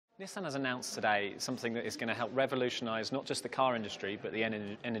Nissan has announced today something that is going to help revolutionise not just the car industry but the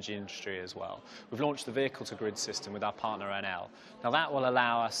energy industry as well. We've launched the vehicle-to-grid system with our partner NL. Now that will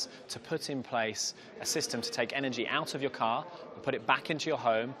allow us to put in place a system to take energy out of your car and put it back into your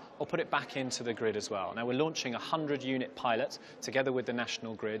home or put it back into the grid as well. Now we're launching a 100-unit pilot together with the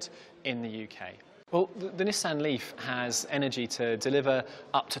national grid in the UK. Well, the Nissan Leaf has energy to deliver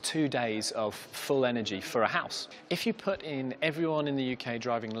up to 2 days of full energy for a house. If you put in everyone in the UK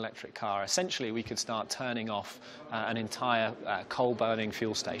driving an electric car, essentially we could start turning off an entire coal-burning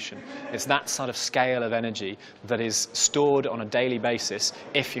fuel station. It's that sort of scale of energy that is stored on a daily basis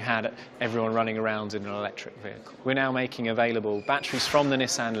if you had everyone running around in an electric vehicle. We're now making available batteries from the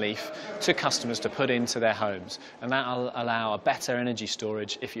Nissan Leaf to customers to put into their homes, and that will allow a better energy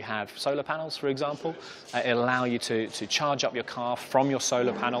storage if you have solar panels, for example. It'll allow you to charge up your car from your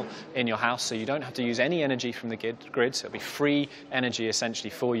solar panel in your house, so you don't have to use any energy from the grid, so it'll be free energy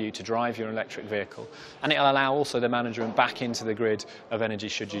essentially for you to drive your electric vehicle. And it'll allow also the management back into the grid of energy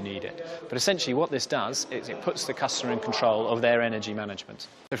should you need it. But essentially what this does is it puts the customer in control of their energy management.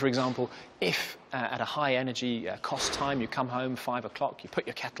 So for example, if at a high energy cost time you come home 5 o'clock, you put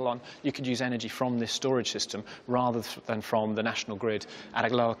your kettle on, you could use energy from this storage system rather than from the national grid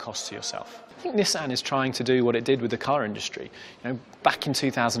at a lower cost to yourself. I think Nissan is trying to do what it did with the car industry. Back in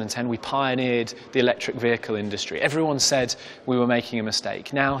 2010 we pioneered the electric vehicle industry. Everyone said we were making a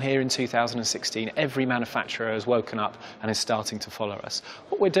mistake. Now here in 2016 every manufacturer has woken up and is starting to follow us.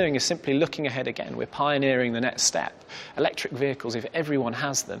 What we're doing is simply looking ahead again. We're pioneering the next step. Electric vehicles, if everyone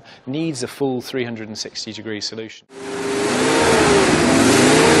has them, needs a full 360-degree solution.